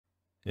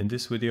In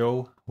this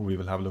video, we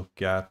will have a look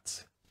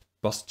at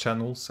bus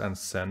channels and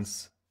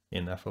sends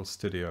in FL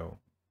Studio.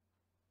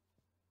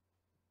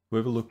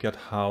 We will look at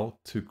how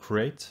to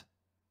create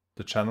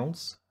the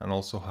channels and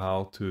also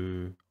how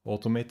to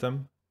automate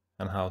them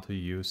and how to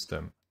use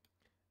them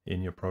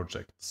in your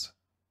projects.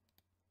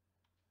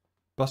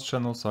 Bus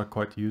channels are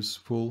quite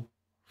useful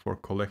for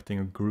collecting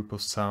a group of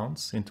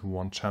sounds into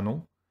one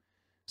channel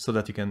so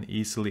that you can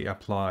easily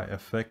apply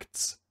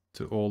effects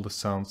to all the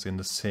sounds in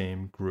the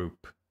same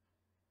group.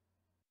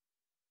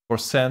 For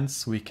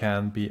sends, we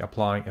can be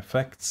applying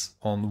effects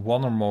on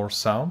one or more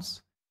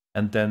sounds,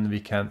 and then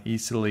we can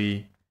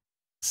easily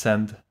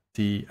send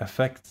the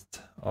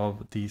effect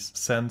of these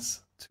sends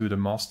to the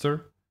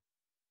master.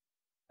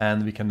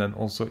 And we can then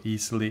also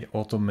easily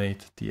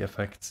automate the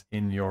effects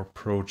in your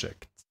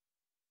project.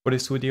 For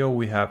this video,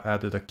 we have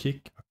added a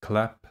kick, a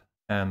clap,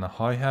 and a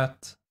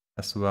hi-hat,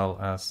 as well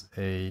as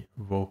a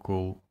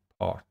vocal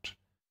part.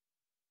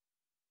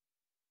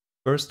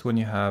 First, when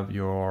you have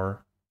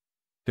your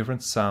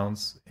different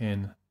sounds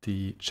in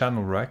the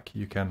channel rack,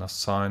 you can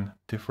assign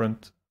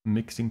different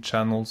mixing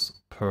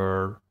channels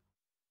per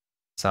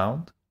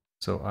sound.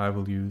 So I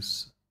will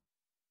use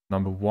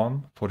number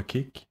 1 for the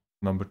kick,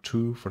 number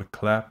 2 for the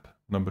clap,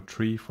 number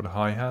 3 for the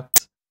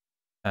hi-hat,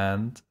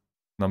 and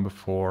number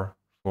 4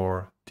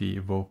 for the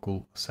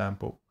vocal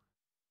sample.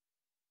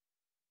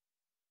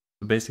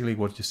 So basically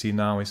what you see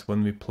now is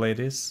when we play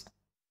this,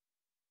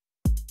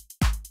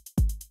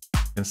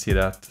 you can see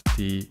that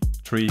the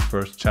 3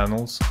 first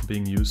channels are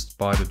being used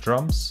by the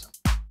drums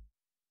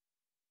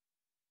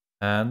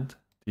and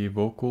the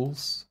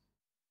vocals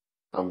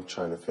I'm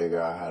trying to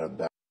figure out how to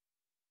back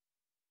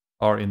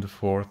are in the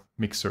 4th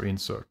mixer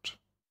insert.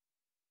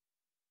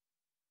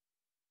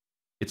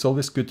 It's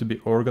always good to be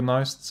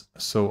organized,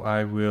 so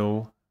I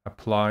will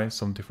apply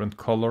some different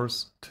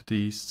colors to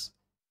these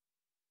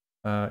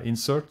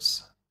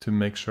inserts to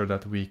make sure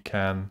that we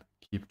can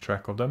keep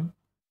track of them.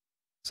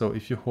 So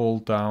if you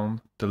hold down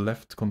the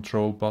left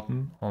control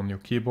button on your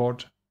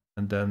keyboard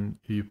and then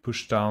you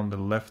push down the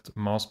left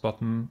mouse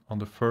button on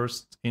the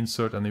first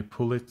insert and you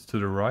pull it to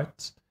the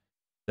right,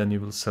 then you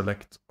will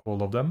select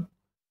all of them.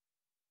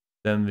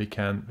 Then we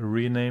can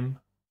rename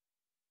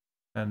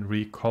and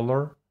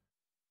recolor.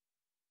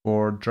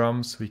 For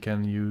drums, we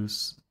can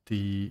use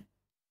the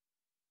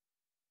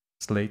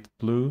slate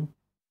blue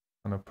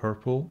and a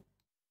purple.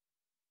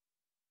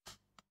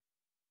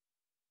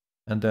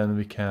 And then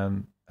we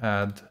can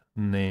add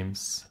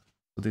names.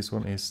 So this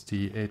one is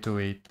the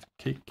 808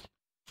 kick.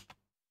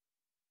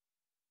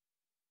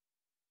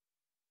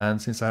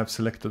 And since I have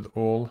selected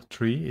all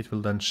 3, it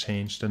will then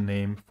change the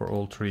name for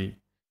all 3.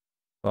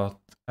 But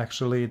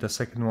actually the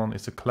second one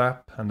is the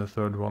clap and the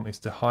third one is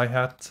the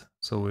hi-hat.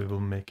 So we will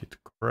make it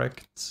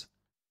correct.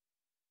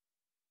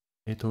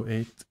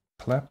 808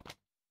 clap.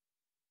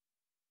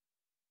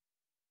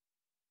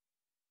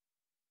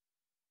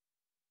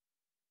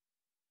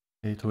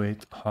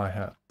 .808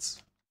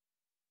 hi-hats.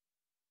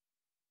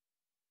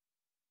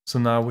 So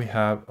now we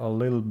have a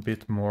little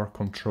bit more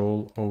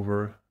control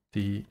over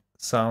the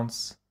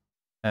sounds.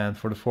 And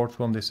for the 4th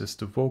one, this is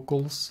the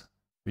vocals.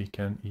 We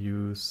can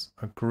use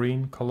a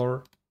green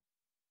color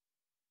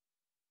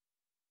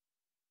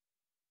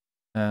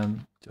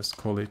and just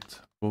call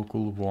it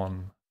vocal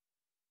 1.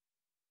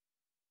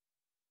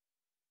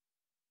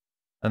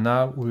 And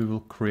now we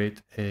will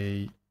create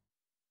a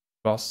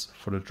bus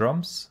for the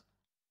drums.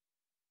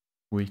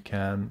 We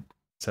can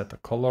set a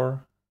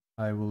color.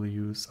 I will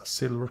use a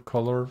silver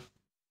color.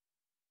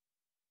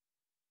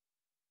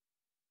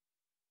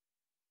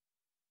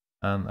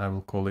 And I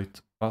will call it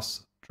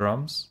bus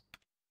drums.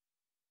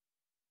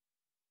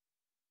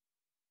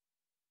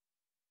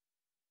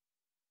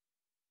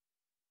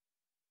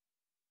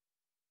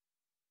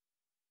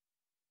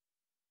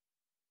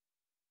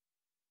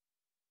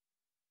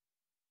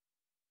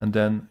 And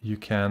then you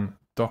can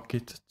dock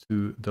it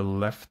to the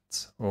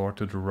left or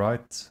to the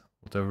right,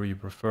 whatever you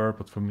prefer.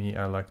 But for me,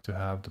 I like to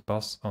have the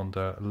bus on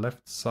the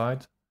left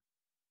side.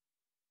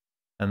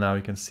 And now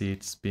you can see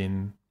it's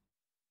been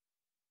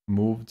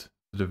moved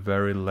to the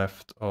very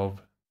left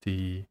of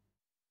the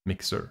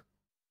mixer.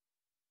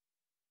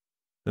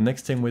 The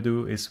next thing we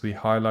do is we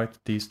highlight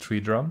these 3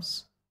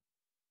 drums.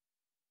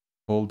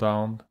 Hold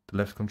down the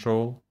left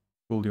control,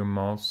 pull your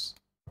mouse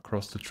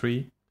across the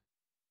 3,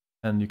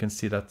 and you can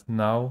see that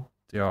now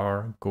they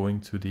are going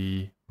to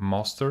the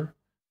master.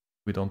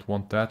 We don't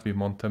want that, we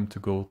want them to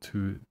go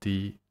to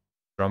the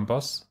drum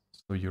bus.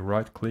 So you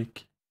right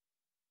click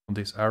on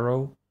this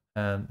arrow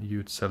and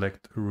you'd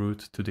select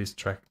route to this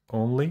track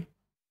only.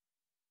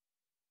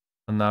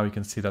 And now you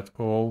can see that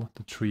all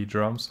the 3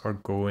 drums are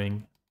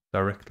going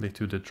directly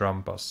to the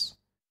drum bus.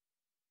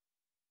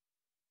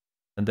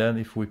 And then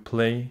if we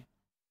play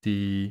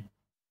the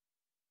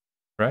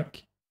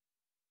track,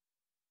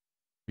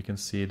 we can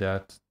see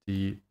that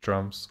the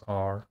drums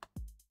are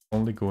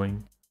only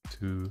going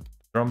to the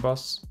drum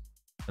bus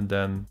and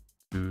then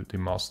to the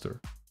master.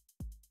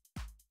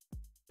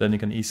 Then you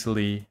can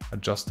easily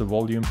adjust the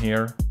volume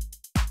here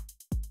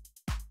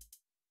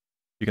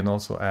You can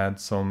also add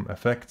some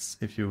effects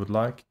if you would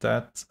like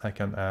that. I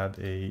can add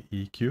a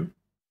EQ.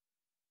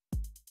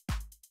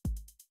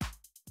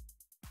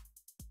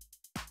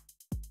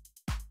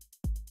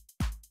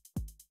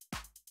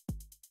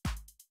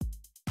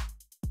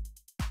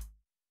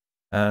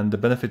 And the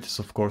benefit is,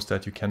 of course,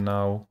 that you can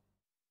now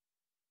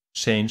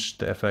change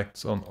the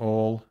effects on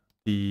all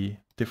the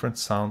different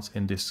sounds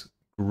in this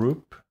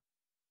group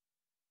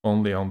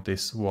only on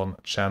this one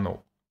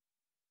channel.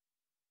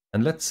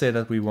 And let's say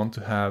that we want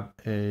to have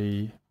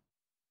a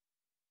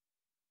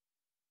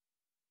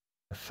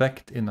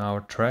effect in our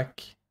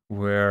track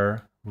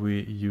where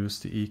we use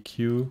the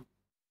EQ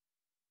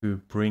to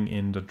bring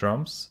in the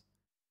drums.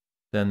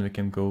 Then we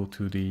can go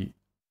to the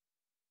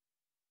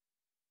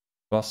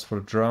bus for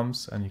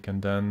drums, and you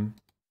can then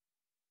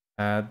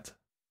add,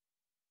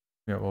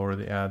 we have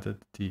already added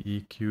the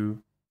EQ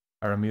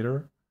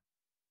parameter.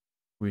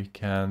 We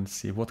can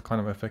see what kind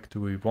of effect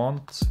do we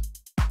want.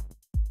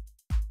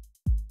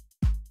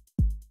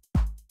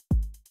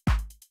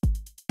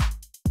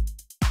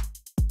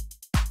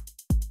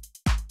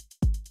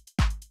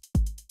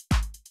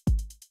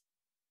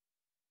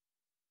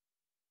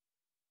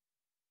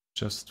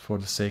 Just for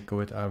the sake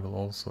of it, I will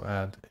also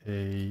add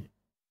a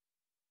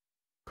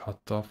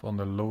cutoff on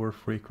the lower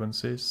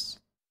frequencies.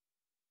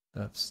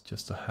 That's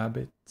just a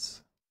habit.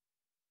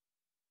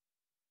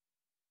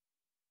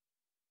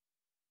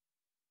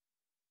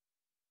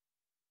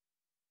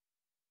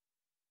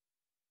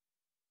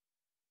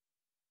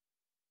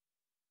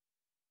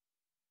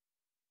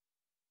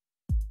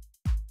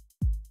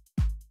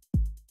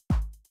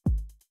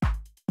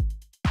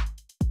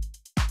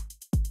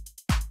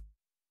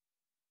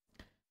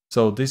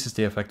 So this is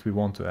the effect we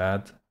want to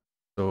add.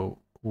 So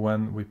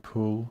when we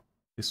pull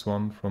this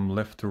one from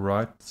left to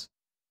right,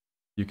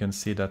 you can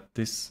see that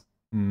this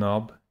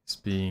knob is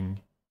being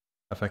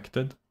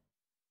affected.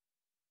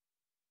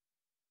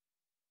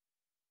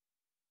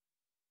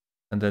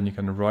 And then you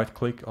can right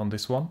click on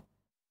this one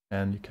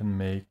and you can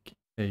make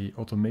a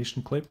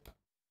automation clip.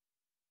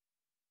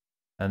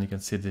 And you can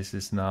see this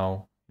is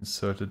now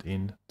inserted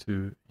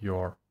into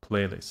your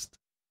playlist.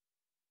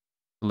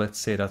 Let's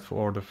say that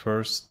for the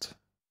first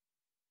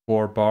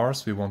 4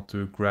 bars, we want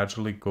to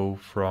gradually go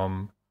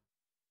from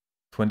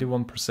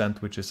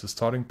 21%, which is the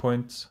starting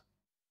point,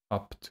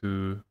 up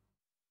to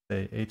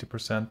say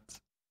 80%.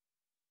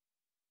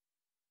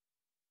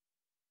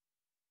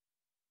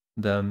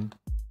 Then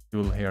you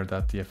will hear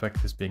that the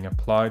effect is being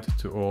applied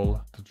to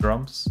all the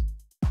drums.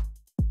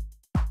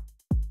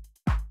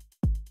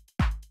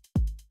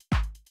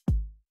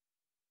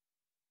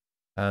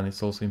 And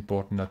it's also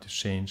important that you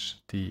change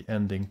the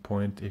ending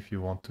point if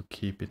you want to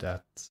keep it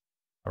at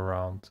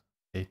around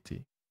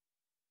 80.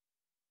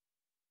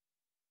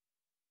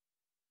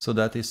 So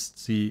that is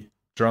the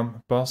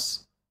drum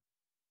bus.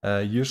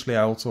 Usually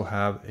I also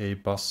have a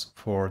bus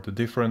for the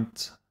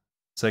different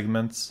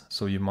segments.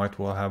 So you might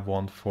well have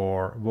one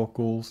for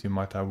vocals, you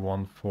might have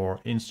one for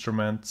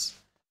instruments.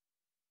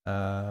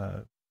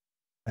 I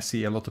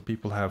see a lot of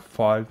people have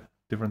 5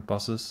 different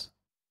buses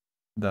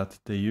that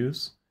they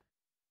use.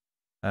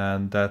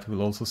 And that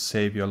will also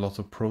save you a lot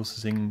of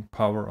processing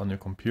power on your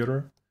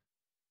computer,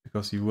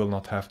 because you will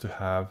not have to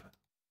have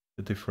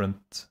the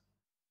different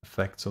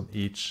effects on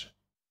each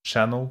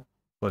channel,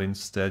 but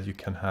instead you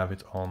can have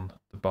it on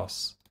the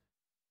bus.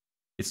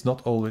 It's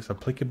not always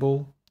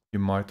applicable. You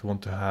might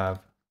want to have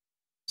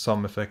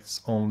some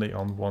effects only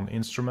on one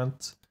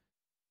instrument,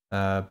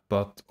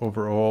 but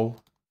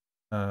overall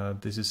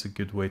this is a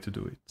good way to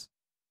do it.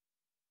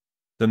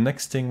 The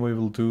next thing we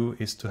will do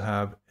is to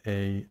have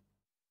a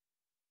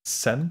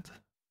send.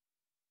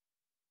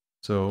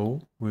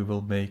 So we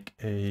will make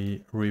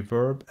a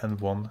reverb and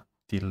one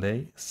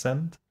delay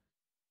send.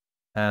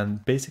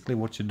 And basically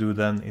what you do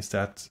then is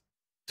that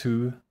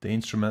to the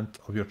instrument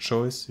of your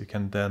choice, you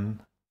can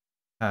then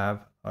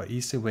have an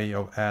easy way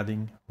of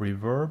adding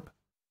reverb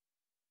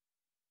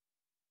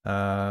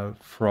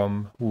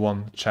from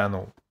one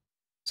channel.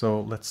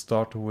 So let's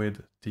start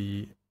with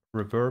the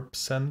reverb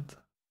send.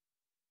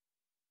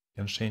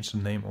 You can change the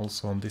name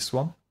also on this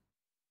one.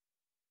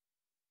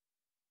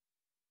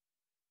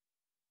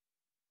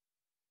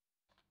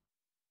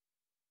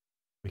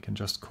 We can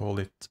just call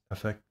it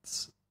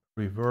effects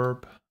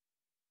reverb.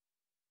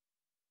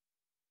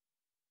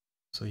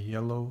 So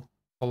yellow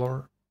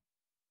color.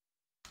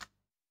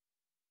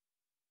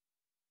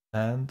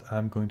 And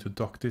I'm going to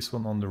dock this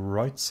one on the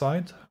right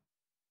side.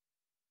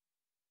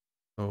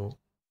 So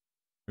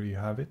here you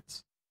have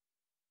it.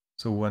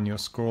 So when you're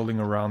scrolling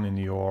around in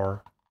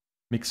your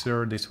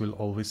mixer, this will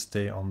always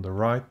stay on the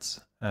right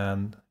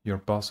and your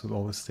bus will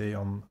always stay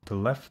on the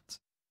left.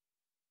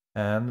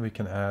 And we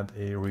can add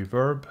a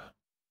reverb.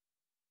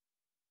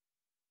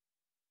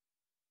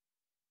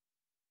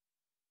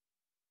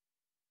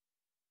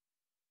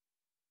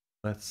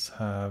 Let's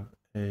have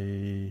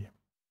a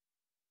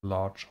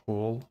large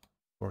hole,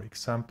 for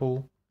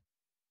example.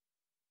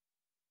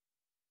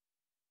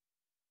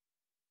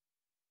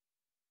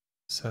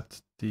 Set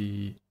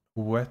the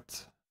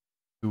wet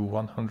to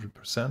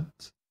 100%.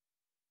 So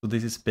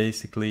this is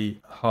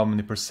basically how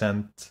many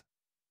percent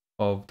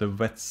of the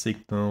wet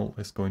signal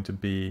is going to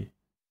be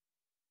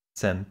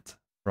sent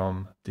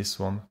from this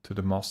one to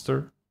the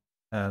master,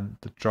 and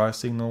the dry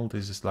signal,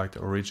 this is like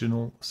the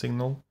original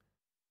signal,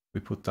 we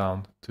put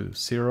down to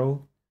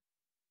 0,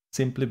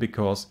 simply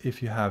because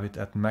if you have it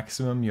at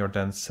maximum, you're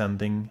then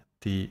sending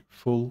the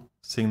full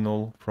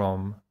signal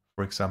from,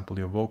 for example,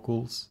 your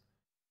vocals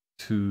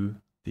to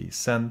the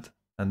send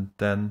and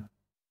then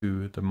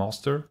to the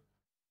master.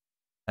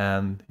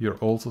 And you're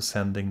also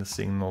sending the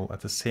signal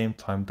at the same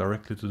time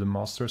directly to the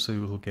master, so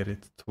you will get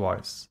it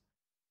twice.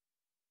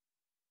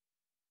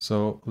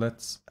 So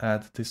let's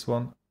add this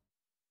one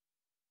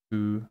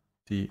to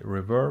the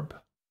reverb.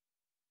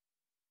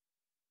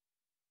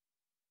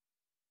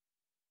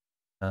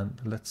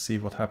 And let's see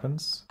what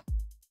happens.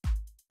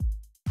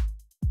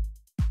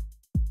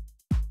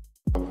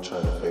 I'm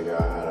trying to figure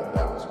out how to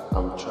balance.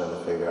 I'm trying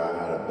to figure out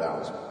how to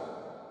balance.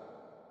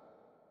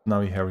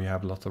 Now here we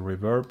have a lot of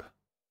reverb.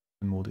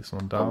 Move this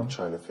one down. I'm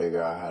trying to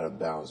figure out how to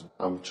balance.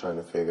 I'm trying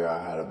to figure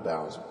out how to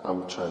balance.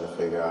 I'm trying to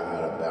figure out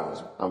how to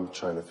balance. I'm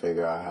trying to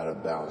figure out how to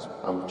balance.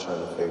 I'm trying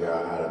to figure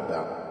out how to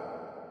balance.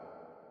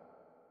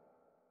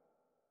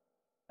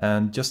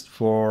 And just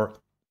for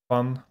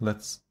fun,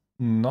 let's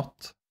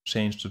not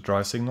change the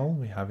dry signal.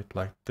 We have it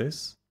like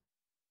this.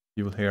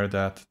 You will hear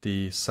that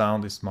the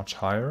sound is much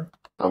higher.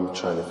 I'm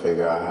trying to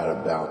figure out how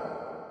to balance.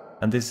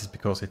 And this is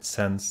because it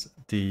sends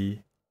the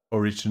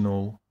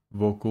original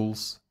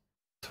vocals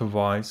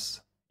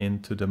twice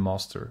into the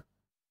master.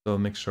 So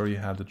make sure you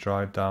have the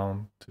dry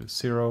down to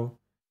 0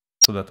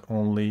 so that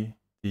only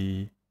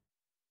the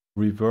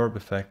reverb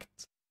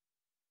effect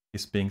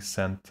is being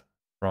sent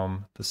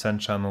from the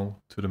send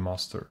channel to the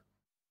master.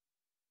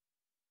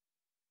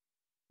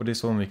 For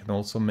this one, we can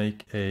also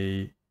make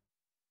a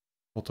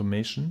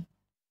automation.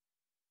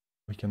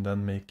 We can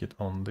then make it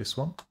on this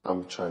one.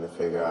 I'm trying to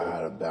figure out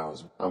how to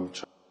balance.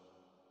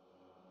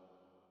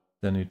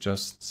 Then you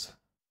just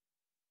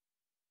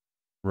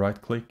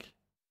right click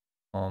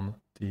on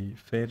the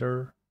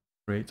fader,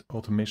 create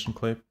automation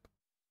clip,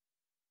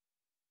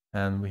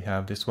 and we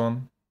have this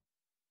one.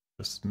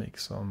 Just make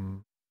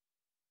some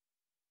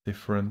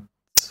different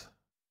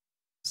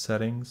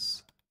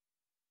settings.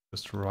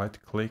 Just right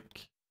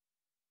click.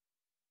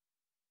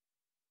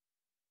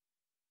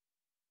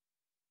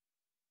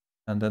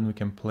 And then we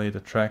can play the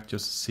track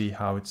just to see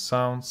how it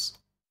sounds.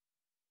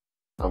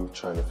 I'm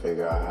trying to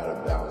figure out how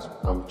to balance.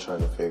 I'm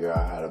trying to figure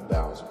out how to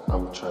balance.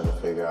 I'm trying to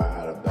figure out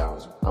how to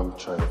balance. I'm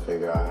trying to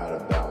figure out how to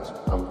balance.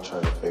 I'm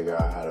trying to figure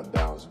out how to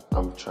balance.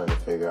 I'm trying to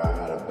figure out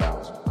how to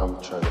balance.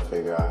 I'm trying to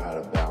figure out how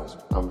to balance.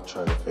 I'm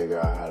trying to figure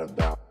out how to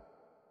balance.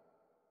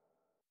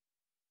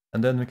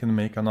 And then we can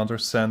make another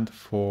send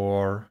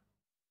for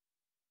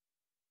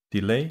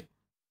delay.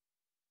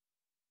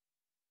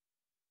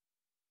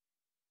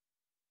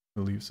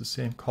 We'll use the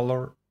same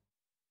color.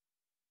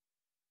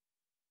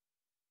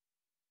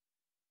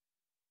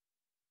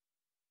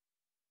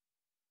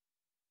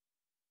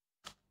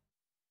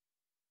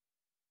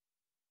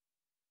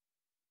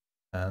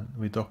 And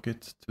we dock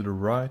it to the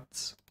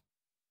right.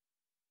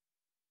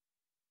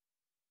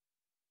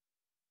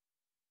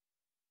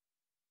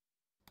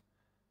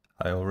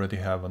 I already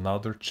have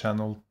another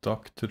channel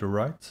docked to the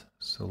right,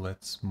 so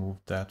let's move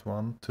that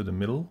one to the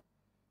middle.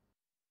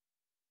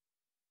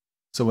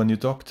 So when you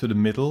dock to the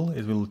middle,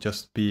 it will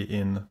just be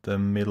in the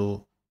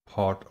middle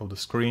part of the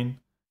screen.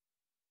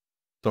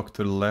 Dock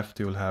to the left,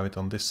 you will have it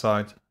on this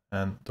side,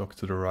 and dock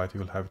to the right, you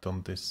will have it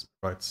on this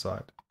right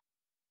side.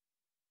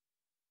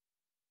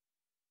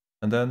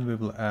 And then we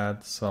will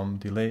add some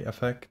delay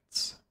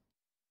effects.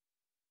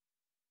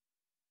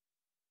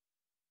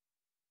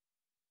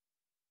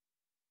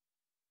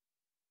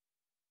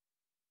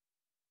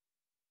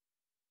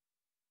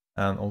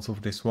 And also for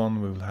this one,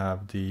 we will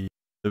have the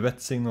wet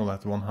signal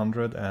at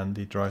 100 and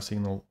the dry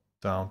signal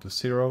down to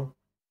 0.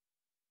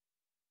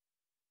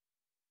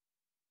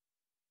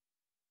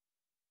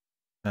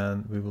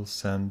 And we will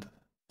send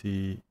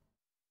the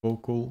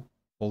vocal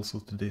also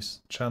to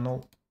this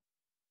channel.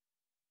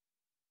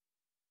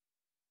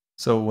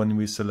 So when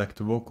we select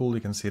the vocal,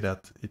 you can see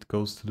that it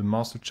goes to the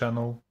master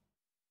channel,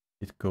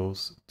 it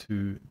goes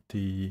to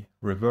the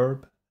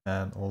reverb,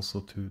 and also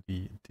to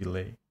the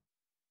delay.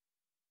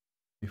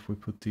 If we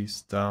put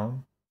these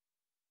down,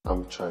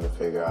 I'm trying to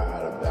figure out how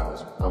to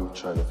balance. I'm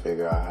trying to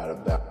figure out how to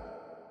balance.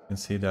 You can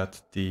see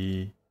that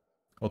the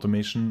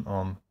automation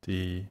on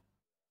the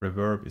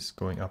reverb is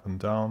going up and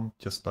down,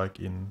 just like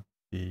in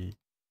the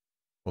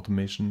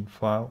automation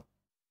file.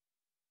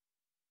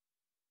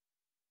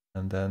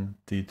 And then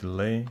the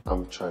delay.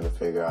 I'm trying to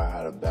figure out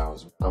how to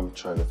balance. I'm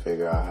trying to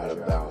figure out how to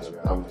balance.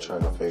 I'm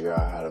trying to figure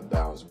out how to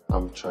balance.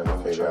 I'm trying to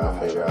figure out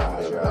how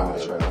to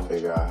balance. Trying to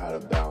figure out how to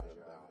balance.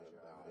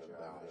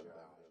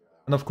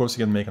 And of course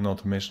you can make an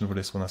automation for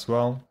this one as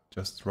well.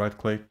 Just right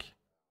click,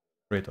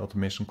 create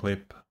automation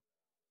clip,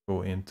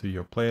 go into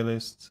your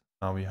playlist.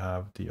 Now we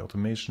have the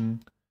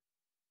automation.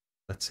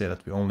 Let's say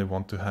that we only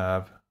want to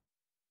have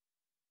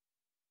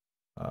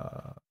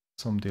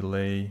some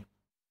delay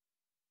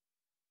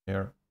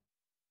here.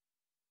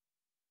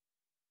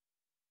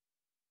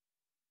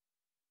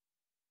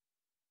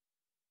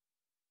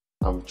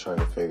 I'm trying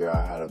to figure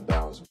out how to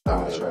bounce.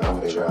 I'm trying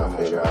to figure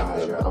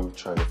out I'm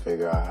trying to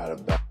figure out how to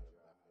bounce.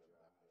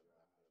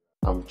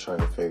 I'm trying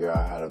to figure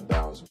out how to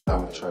bounce.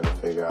 I'm trying to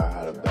figure out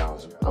how to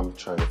bounce. I'm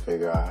trying to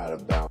figure out how to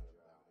bounce.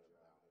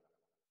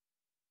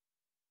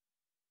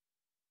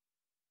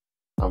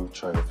 I'm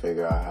trying to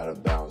figure out how to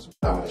bounce.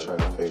 I'm trying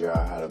to figure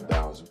out how to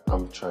bounce.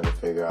 I'm trying to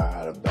figure out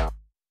how to bounce.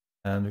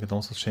 And we can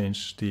also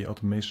change the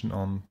automation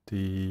on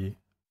the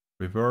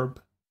reverb,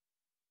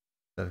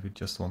 that we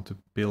just want to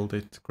build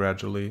it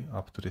gradually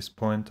up to this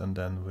point, and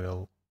then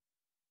we'll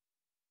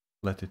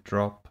let it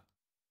drop,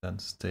 then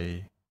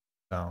stay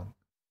down.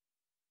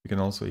 You can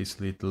also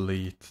easily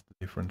delete the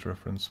different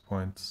reference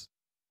points.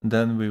 And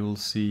then we will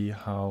see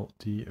how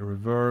the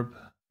reverb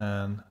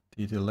and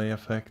the delay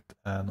effect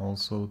and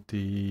also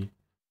the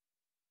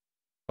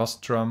bass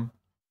drum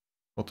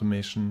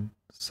automation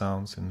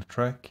sounds in the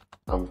track.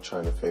 I'm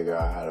trying to figure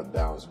out how to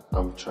bounce.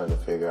 I'm trying to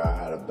figure out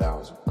how to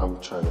bounce.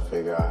 I'm trying to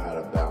figure out how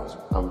to bounce.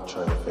 I'm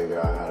trying to figure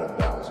out how to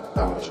bounce.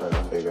 I'm trying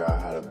to figure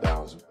out how to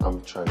bounce.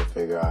 I'm trying to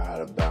figure out how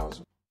to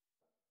bounce.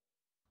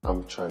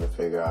 I'm trying to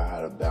figure out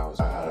how to bounce.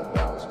 How to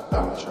bounce.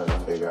 I'm trying to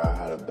figure out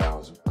how to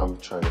bounce. I'm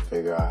trying to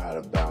figure out how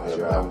to bounce.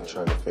 I'm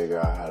trying to figure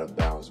out how to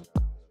bounce.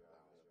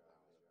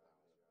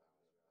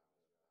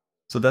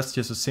 So that's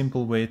just a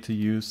simple way to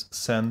use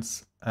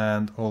sends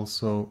and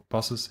also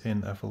buses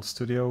in FL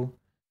Studio.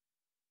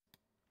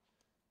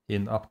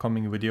 In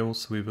upcoming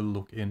videos, we will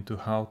look into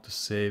how to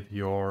save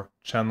your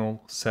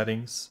channel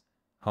settings,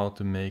 how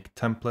to make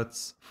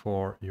templates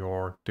for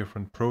your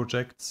different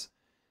projects.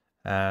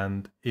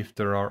 And if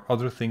there are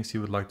other things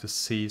you would like to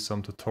see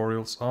some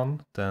tutorials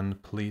on, then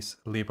please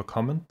leave a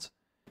comment.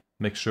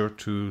 Make sure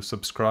to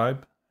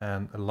subscribe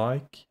and a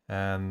like.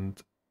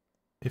 And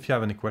if you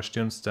have any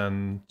questions,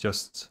 then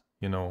just,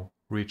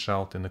 reach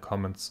out in the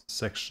comments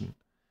section.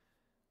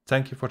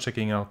 Thank you for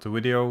checking out the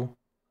video.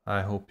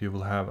 I hope you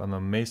will have an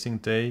amazing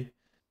day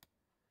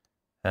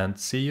and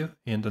see you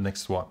in the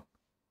next one.